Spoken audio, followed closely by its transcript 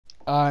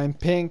I'm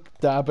pink,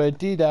 dabba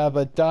dee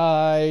dabba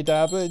die,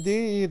 dabba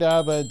dee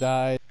dabba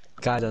die.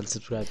 God,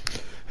 unsubscribe.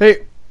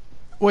 Hey,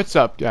 what's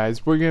up,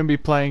 guys? We're gonna be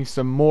playing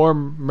some more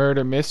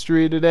murder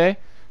mystery today,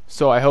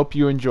 so I hope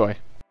you enjoy.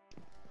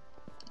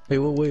 Wait,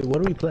 what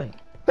are we playing?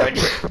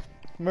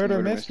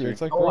 Murder mystery. It's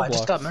like Oh, Roblox. I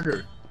just got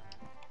murdered.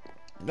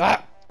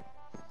 Ah!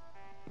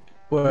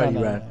 Where are you,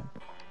 no,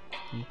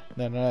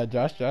 Ryan? No,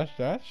 Josh. Who's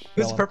Tell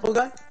the him. purple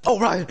guy? Oh,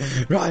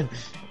 Ryan!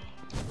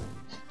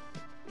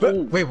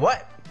 Wait,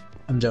 what?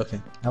 I'm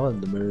joking. I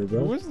wasn't the murderer, bro.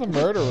 Who was the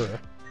murderer?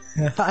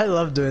 I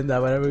love doing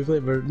that whenever we play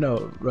murder.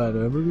 No, Ryan,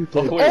 whenever we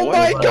play. Oh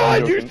my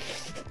God, you,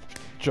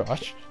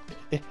 Josh!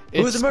 Who's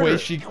It's the murderer?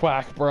 Squishy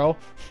Quack, bro.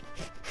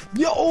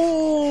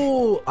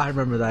 Yo! I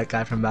remember that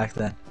guy from back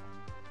then.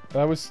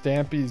 That was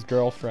Stampy's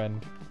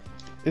girlfriend.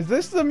 Is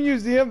this the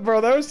museum, bro?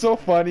 That was so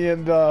funny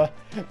in the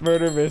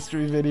murder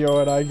mystery video,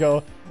 and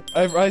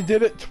I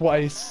did it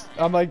twice.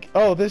 I'm like,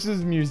 oh, this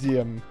is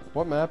museum.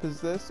 What map is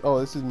this? Oh,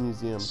 this is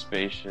museum.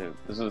 Spaceship.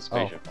 This is a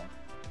spaceship one.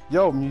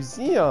 Yo,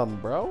 museum,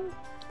 bro.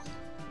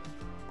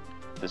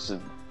 This is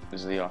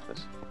the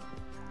office.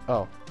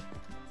 Oh.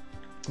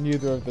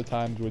 Neither of the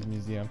times was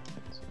museum.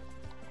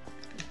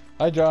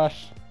 Hi,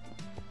 Josh.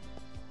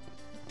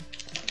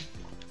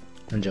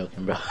 I'm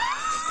joking, bro.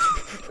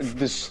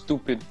 This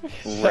stupid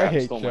I rat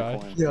hate stole my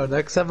Josh. coin. Yo,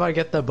 next time I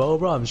get the bow,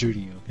 bro, I'm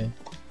shooting you, okay?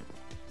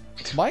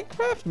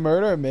 Minecraft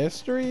murder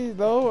mystery,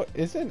 though,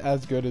 isn't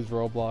as good as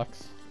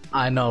Roblox.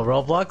 I know,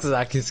 Roblox is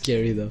actually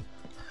scary, though.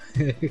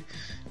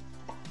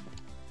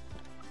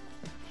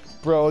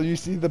 Bro, you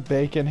see the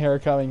bacon hair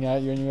coming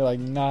at you, and you're like,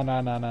 nah.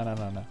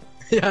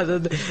 Yeah,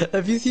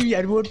 if you see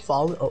anyone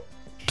fall. Oh,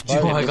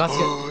 oh I got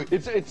you.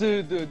 It's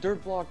the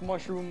dirt block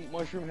mushroom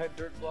head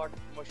dirt block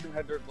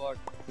dirt block.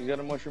 He's got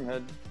a mushroom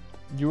head.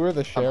 You were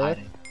the sheriff?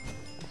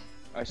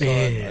 I saw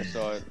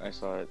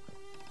it.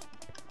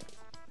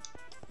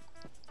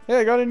 Hey,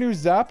 I got a new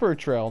Zapper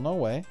trail. No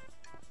way.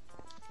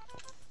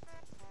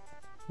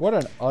 What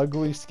an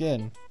ugly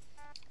skin.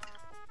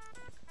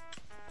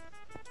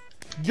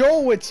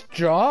 Yo, it's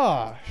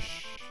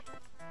Josh.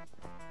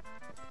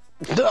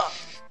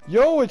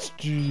 Yo, it's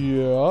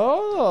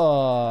Josh.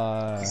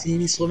 See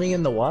me swimming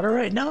in the water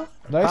right now?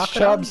 Nice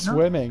Crocodile, job you know?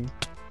 swimming.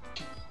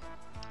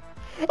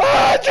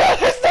 Ah,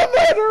 Josh is the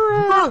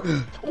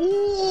murderer!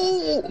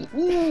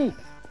 Ooh!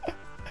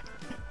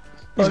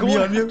 He's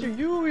going after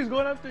you! He's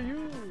going after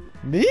you!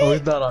 Me? Oh,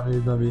 he's not on me,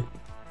 he's not me.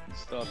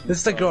 Stop. This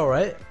is the girl,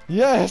 right?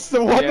 Yes,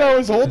 the one that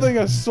was holding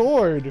a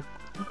sword.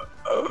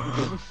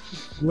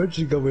 Where'd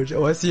she go?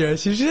 Oh, I see her.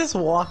 She's just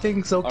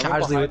walking so right casually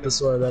with behind the him.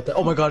 sword right there.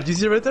 Oh my god, do you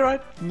see her right there,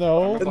 right?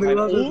 No. And They're they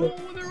running. love it.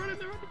 They're running.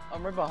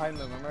 I'm right behind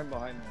them.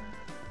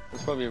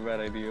 It's probably a bad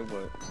idea,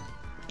 but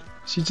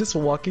She's just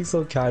walking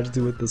so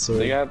casually with the sword.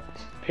 they got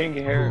pink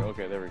hair.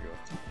 Okay, there we go.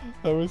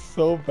 That was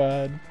so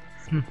bad.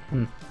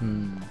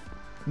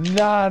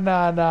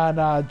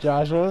 Nah,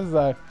 Josh. What was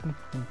that?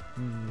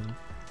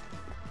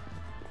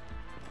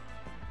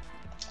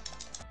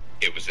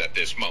 It was at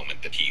this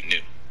moment that he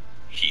knew.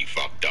 He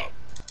fucked up.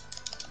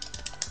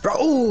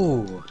 Bro,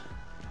 ooh.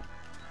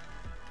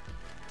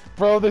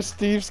 Bro, the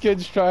Steve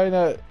Skin's trying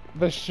to...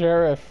 The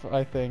sheriff,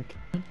 I think.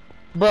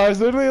 Bro, I was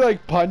literally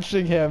like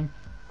punching him.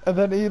 And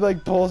then he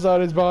like pulls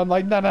out his bow. I'm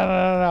like, no,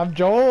 I'm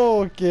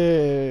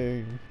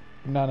joking.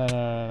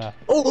 No.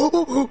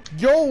 Oh.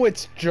 Yo,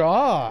 it's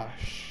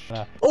Josh.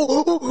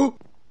 Oh.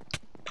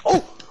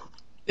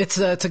 It's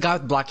a guy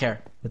with black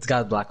hair. It's a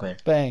guy with black hair.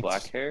 Thanks.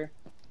 Black hair?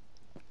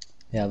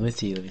 Yeah, let me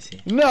see.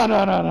 No.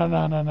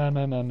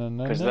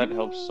 Because that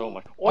helps so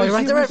much. Oh, you're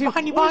right there, right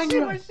behind you, behind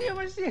you. I see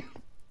him.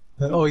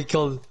 Oh, he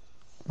killed.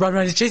 Run,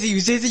 he's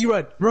chasing you,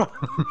 run.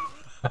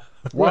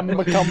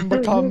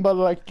 Wamba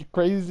like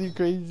crazy.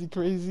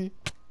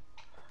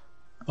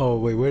 Oh,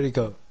 wait, where'd he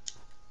go?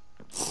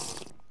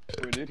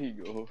 Where did he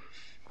go?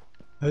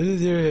 I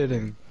just hear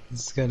hitting.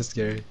 It's kind of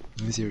scary.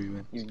 Let me see where he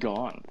went. He's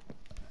gone.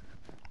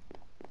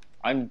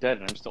 I'm dead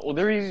and I'm still. Oh,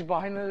 there he is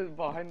behind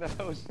the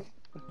house.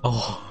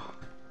 Oh.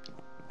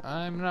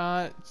 I'm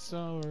not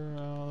sober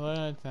all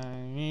the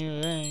time. You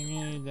lay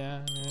me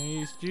down. At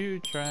least you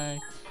try.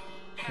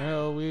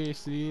 Girl, we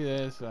see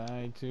this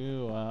eye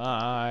to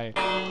eye.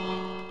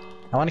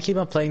 I want to keep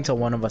on playing till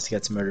one of us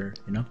gets murdered,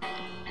 you know?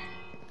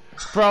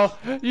 Bro,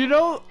 you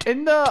know,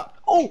 in the...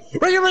 Oh,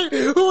 right here!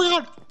 Oh my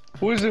god!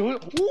 Who is it?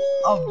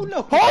 Ooh,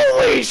 no.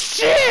 Holy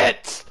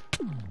shit!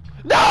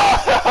 No!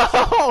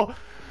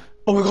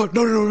 Oh my god,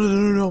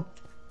 no.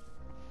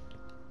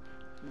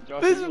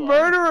 Josh, This are you alive?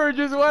 murderer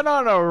just went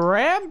on a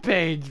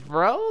rampage,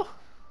 bro.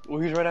 Oh,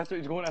 he's going after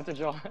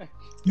Josh.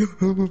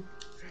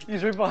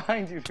 He's right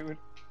behind you, dude.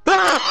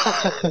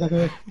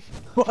 Why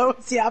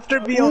was he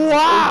after me?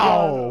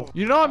 Wow!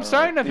 You know, I'm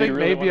starting to You think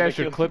really maybe wanted I to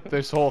should kill clip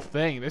this whole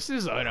thing. This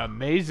is an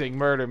amazing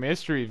murder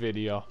mystery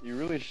video. You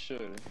really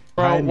should.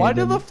 Bro, I why need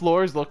do them. the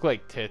floors look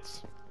like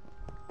tits?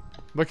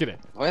 Look at it.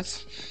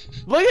 What?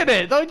 Look at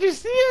it! Don't you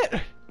see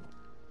it?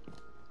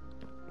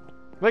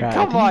 Like,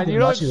 come on, you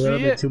don't see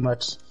it? Too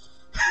much.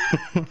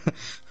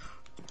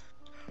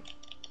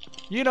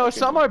 You know,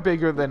 some are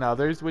bigger than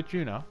others, which,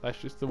 you know, that's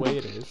just the way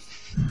it is.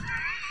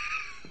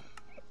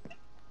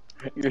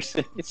 You're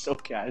saying it so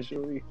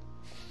casually.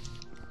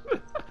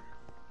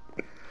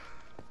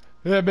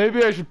 Yeah,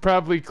 maybe I should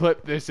probably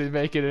clip this and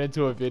make it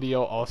into a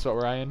video. Also,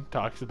 Ryan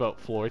talks about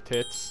floor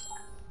tits.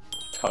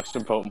 Talks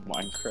about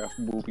Minecraft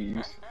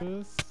movies.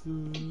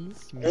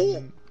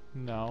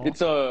 No. It's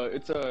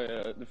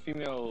the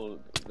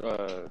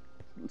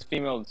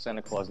female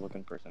Santa Claus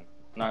looking person.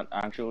 Not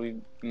actually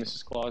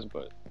Mrs. Claus,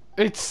 but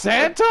It's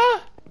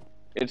Santa?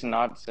 it's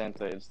not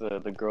Santa. It's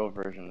the girl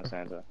version of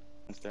Santa.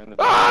 Instead of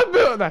Ah,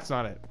 no, that's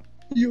not it.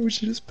 Yo,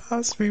 she just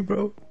passed me,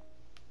 bro.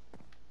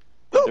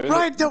 No, There's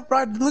Ryan, no,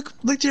 Ryan,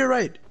 look to your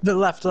right. The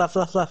left.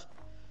 outside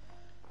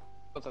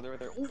right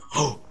there. Ooh.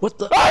 Oh, what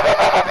the?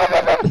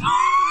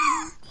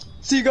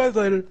 See you guys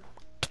later.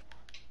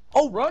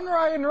 Oh, run,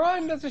 Ryan,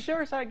 run! That's the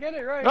sheriff's hat. Get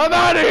it, right? I'm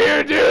out of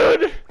here,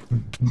 dude!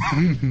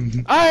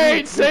 I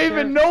ain't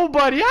saving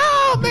nobody!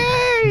 Help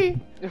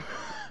me!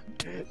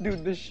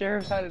 Dude, the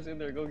sheriff's hat is in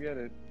there. Go get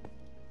it.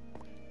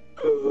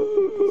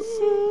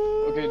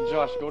 Okay,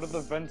 Josh, go to the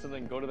vents and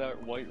then go to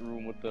that white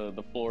room with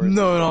the floor.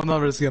 No, I'm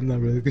not risky. I'm not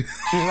risky.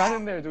 She's not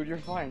in there, dude. You're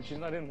fine. She's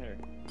not in there.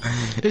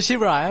 Is she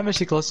where I am? Is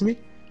she close to me?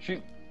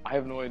 I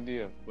have no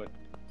idea, but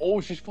oh,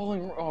 she's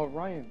following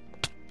Ryan.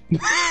 No.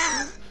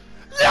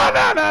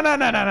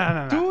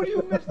 Dude,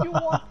 you missed. You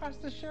walked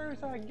past the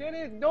sheriff's hat. Get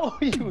it? No,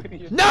 you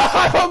idiot. No,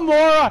 I'm a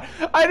moron!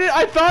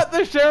 I thought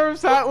the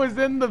sheriff's hat was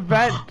in the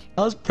vent.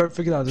 That was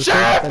perfect. That was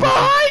Sheriff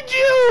behind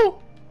you!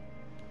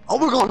 Oh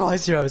my god, no, I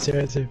see her.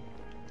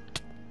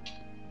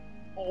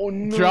 Oh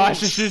no.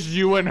 Josh, it's just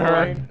you and her.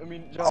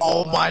 Ryan, Josh,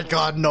 Oh my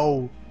god,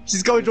 no.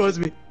 She's going towards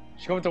me.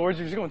 She's coming towards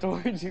you. She's coming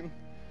towards you.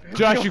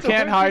 Josh, you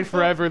can't hide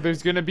forever.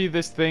 There's gonna be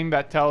this thing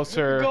that tells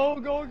her.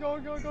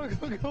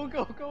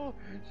 Go.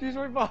 She's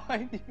right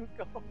behind you.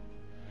 Go.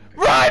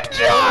 Run,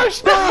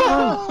 Josh!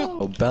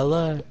 Oh,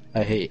 Bella.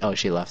 Oh,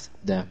 she left.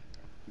 Damn.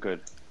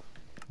 Good.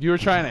 You were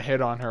trying to hit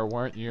on her,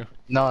 weren't you?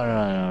 No,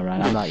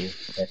 Ryan. I'm not you.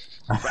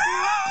 Okay.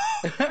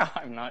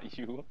 I'm not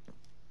you.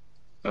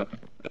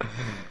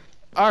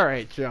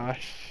 Alright,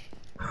 Josh.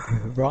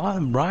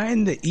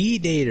 Ryan the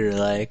E-dater,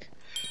 like.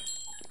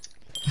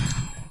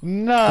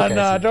 Nah,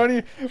 Okay, don't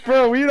even.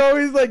 Bro, we'd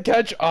always like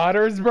catch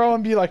otters, bro,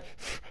 and be like.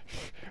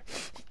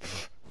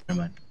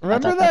 Never mind.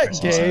 Remember that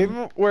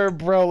game where,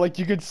 bro, like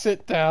you could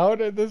sit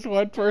down and this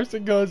one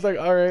person goes like,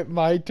 "Alright,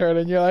 my turn,"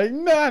 and you're like,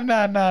 "Nah."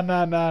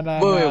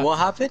 Wait, what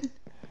happened?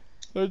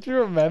 Don't you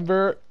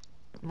remember?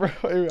 Bro,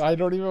 I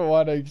don't even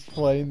want to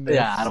explain this.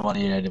 Yeah, I don't want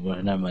to hear it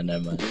anymore. Never mind.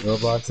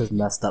 Roblox is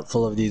messed up,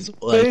 full of these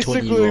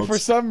Basically, 20-year-olds. for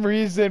some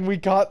reason, we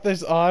caught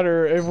this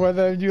otter, and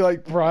then you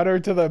like brought her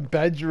to the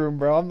bedroom,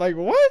 bro. I'm like,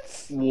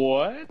 what?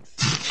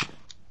 What?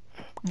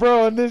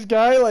 Bro, and this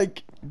guy,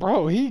 like,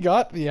 bro, he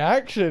got the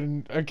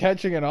action of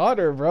catching an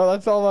otter, bro.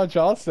 That's all much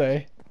I'll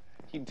say.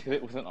 He did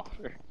it with an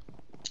otter.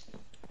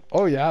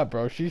 Oh yeah,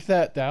 bro. She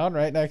sat down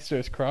right next to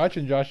his crotch,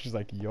 and Josh is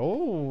like,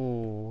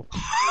 "Yo."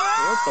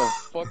 What the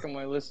fuck am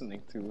I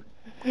listening to?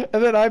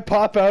 And then I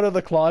pop out of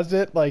the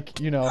closet, like,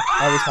 you know,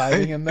 I was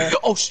hiding in there.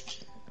 Oh,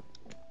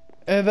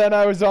 And then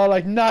I was all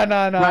like, nah,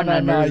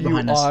 Ryan, you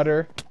behind us.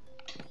 otter.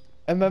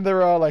 And then they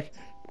were all like...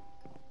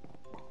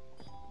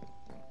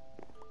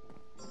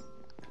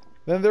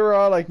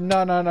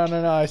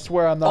 No, I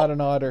swear I'm not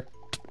an otter.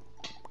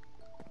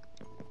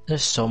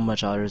 There's so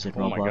much otters in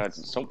Oh my god,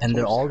 Roblox. And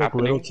they're all like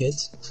little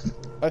kids.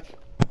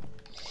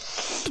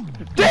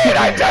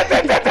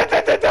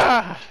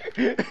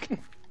 Dude,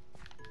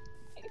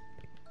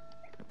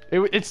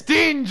 it's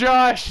Dean,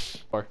 Josh!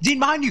 Dean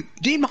behind you!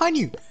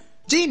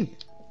 Dean!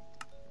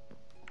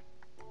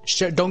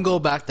 Don't go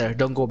back there.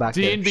 Don't go back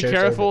there. Dean, be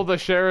careful, the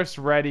sheriff's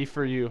ready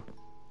for you.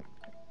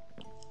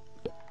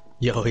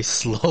 Yo, he's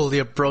slowly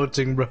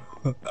approaching, bro.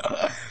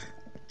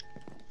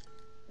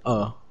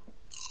 Oh.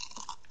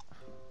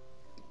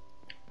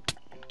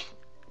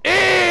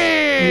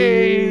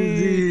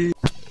 Easy!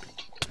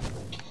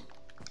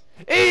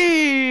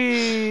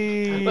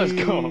 Let's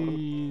go.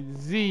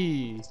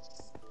 Easy.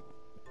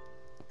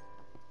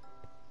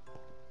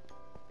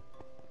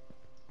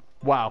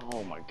 Wow.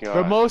 Oh my god.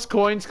 The most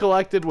coins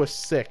collected was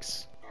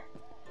 6.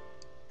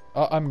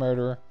 I'm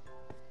murderer.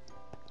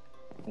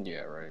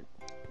 Yeah, right.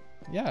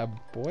 Yeah,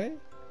 boy.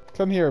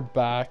 Come here,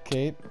 back,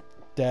 Kate.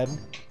 Dead.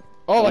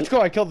 Oh, let's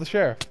go. I killed the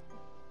sheriff.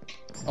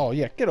 Oh,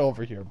 yeah. Get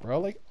over here, bro.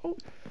 Like, oh,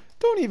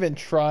 don't even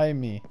try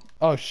me.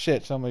 Oh,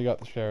 shit. Somebody got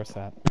the sheriff's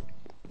hat.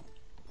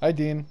 Hi,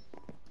 Dean.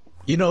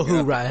 You know who,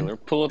 Yeah, Ryan?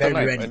 pull up the Very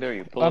knife. ready. I dare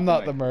you. Pull I'm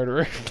up not the knife.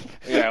 murderer.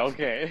 Yeah,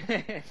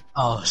 okay.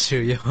 Oh,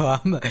 shoot, yo.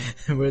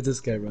 Where's this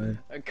guy, Ryan?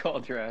 I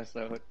called your ass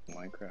out.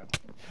 Minecraft.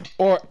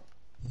 Or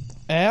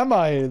am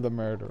I the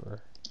murderer?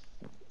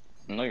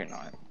 No, you're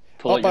not.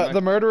 Pull Oh, out your but knife.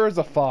 the murderer is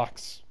a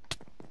fox.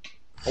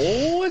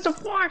 Oh, it's a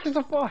fox! It's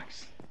a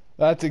fox!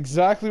 That's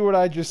exactly what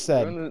I just You're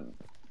said. in the-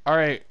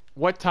 Alright,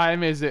 what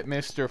time is it,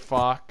 Mr.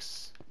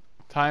 Fox?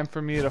 Time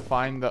for me to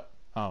find the...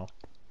 Oh.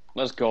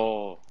 Let's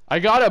go. I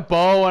got a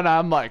bow and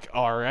I'm like,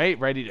 alright,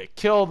 ready to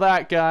kill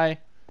that guy.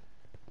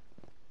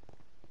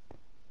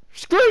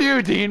 Screw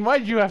you, Dean!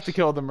 Why'd you have to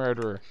kill the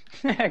murderer?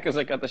 Because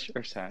I got the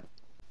sheriff's hat.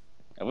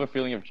 I have a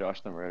feeling if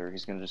Josh the murderer,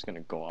 he's just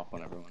gonna go off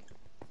on everyone.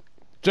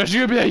 Josh,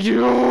 you're gonna be like,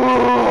 you.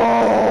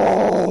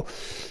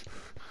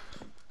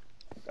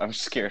 I'm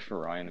scared for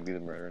Ryan to be the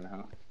murderer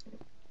now.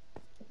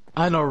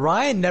 I know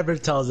Ryan never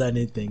tells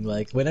anything.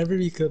 Like whenever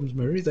he comes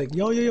murder, he's like,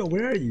 yo,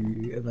 where are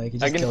you? And, like he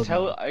just kills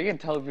me. I can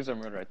tell if he's a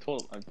murderer. I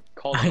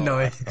called him. I know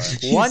it.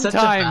 He's One such a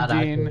time, bad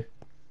Dean. actor.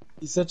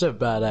 He's such a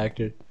bad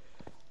actor.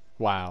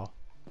 Wow.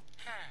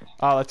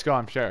 Oh, let's go.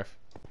 I'm sheriff.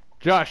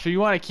 Josh, so you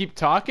want to keep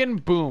talking?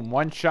 Boom.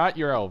 One shot,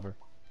 you're over.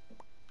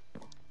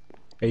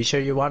 Are you sure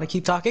you want to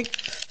keep talking?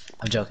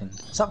 I'm joking.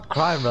 Stop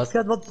crying, bro. This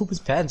guy's about to poop his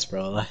pants,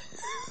 bro.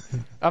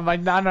 I'm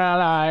like, no,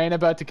 I ain't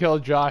about to kill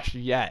Josh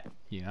yet.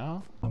 You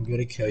know? I'm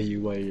gonna kill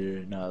you while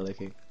you're not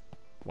looking.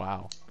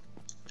 Wow.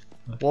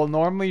 Well,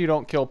 normally you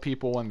don't kill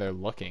people when they're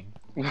looking.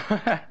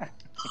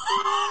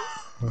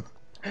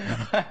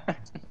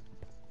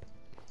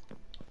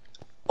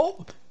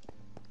 Oh!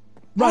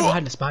 Run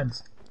behind us, behind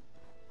us.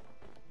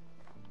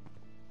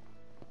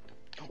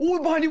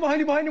 Oh, behind you!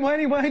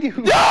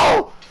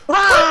 No!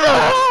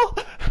 Ah!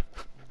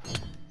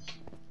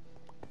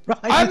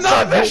 I'm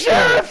not the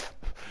sheriff!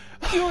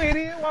 You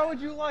idiot! Why would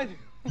you lie to me?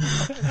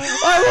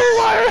 I'm a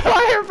liar!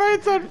 Liar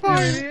face on You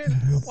fire! idiot!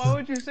 Why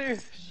would you say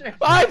shit?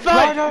 I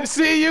thought. No.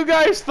 See, you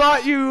guys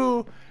thought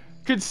you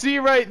could see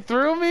right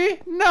through me?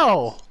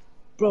 No.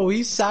 Bro,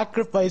 he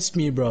sacrificed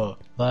me, bro.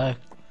 Like.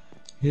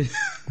 Dude,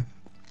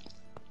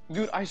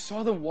 I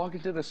saw them walk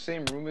into the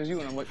same room as you,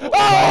 and I'm like,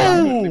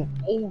 Oh!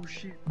 oh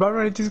shit!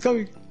 Run, he's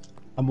coming.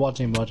 I'm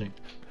watching. Oh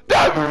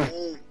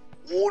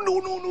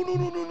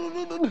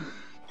no!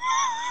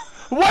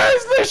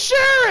 Where's the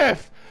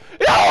sheriff?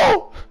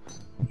 No!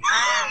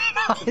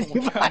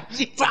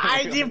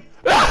 Behind him!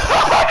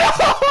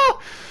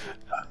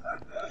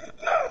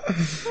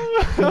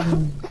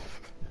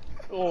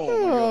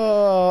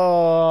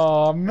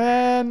 Oh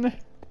man!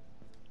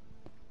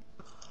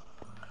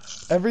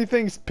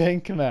 Everything's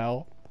pink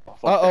now.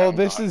 Uh-oh,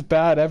 this is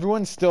bad.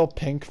 Everyone's still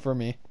pink for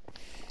me.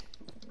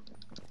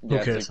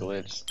 Yeah, cares? it's a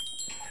glitch.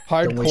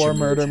 Hardcore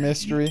murder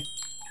mystery.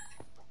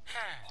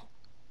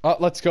 Oh,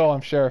 let's go.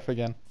 I'm sheriff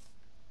again.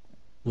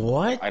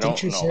 What? I don't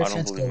Didn't know. your I sheriff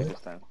don't sense believe go it in?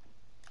 this time.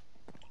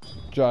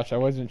 Josh, I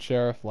wasn't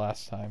sheriff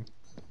last time.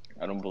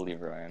 I don't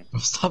believe Ryan.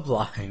 Stop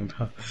lying,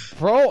 bro.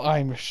 Bro,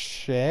 I'm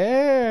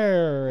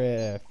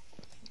sheriff.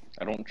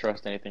 I don't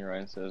trust anything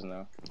Ryan says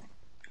now.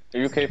 Are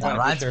you okay? Nah, Fine.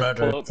 Ryan's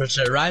murder. For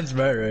sure, Ryan's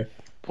murder.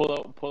 Pull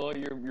out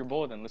your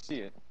bow then. Let's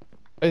see it.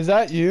 Is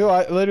that you?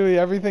 Literally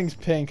everything's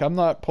pink. I'm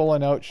not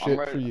pulling out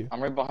shit for you.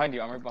 I'm right behind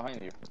you.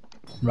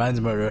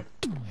 Ryan's murder.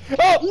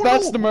 Oh,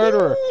 that's the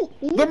murderer.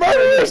 The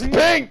murderer's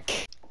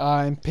pink.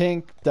 I'm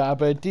pink.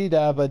 Dabba dee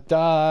dabba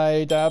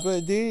die.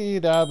 Dabba dee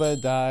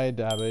dabba die.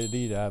 Dabba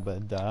dee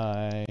dabba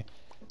die.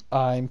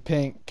 I'm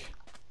pink.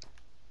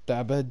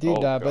 Dabba dee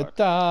dabba God.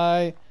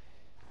 die.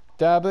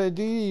 Dabba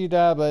dee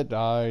dabba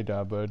die.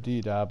 Dabba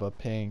dee dabba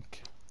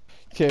pink.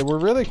 Okay, we're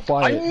really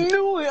quiet.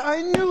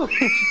 I knew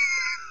it.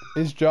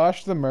 Is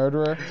Josh the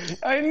murderer?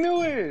 I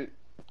knew it.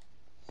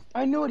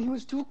 He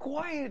was too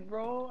quiet,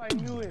 bro. I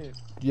knew it.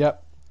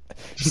 Yep.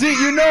 See,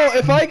 you know,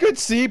 if I could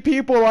see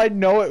people, I'd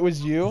know it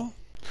was you.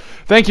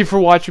 Thank you for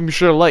watching. Be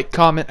sure to like,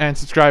 comment, and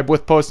subscribe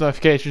with post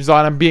notifications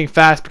on. I'm being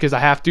fast because I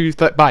have to.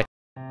 Bye.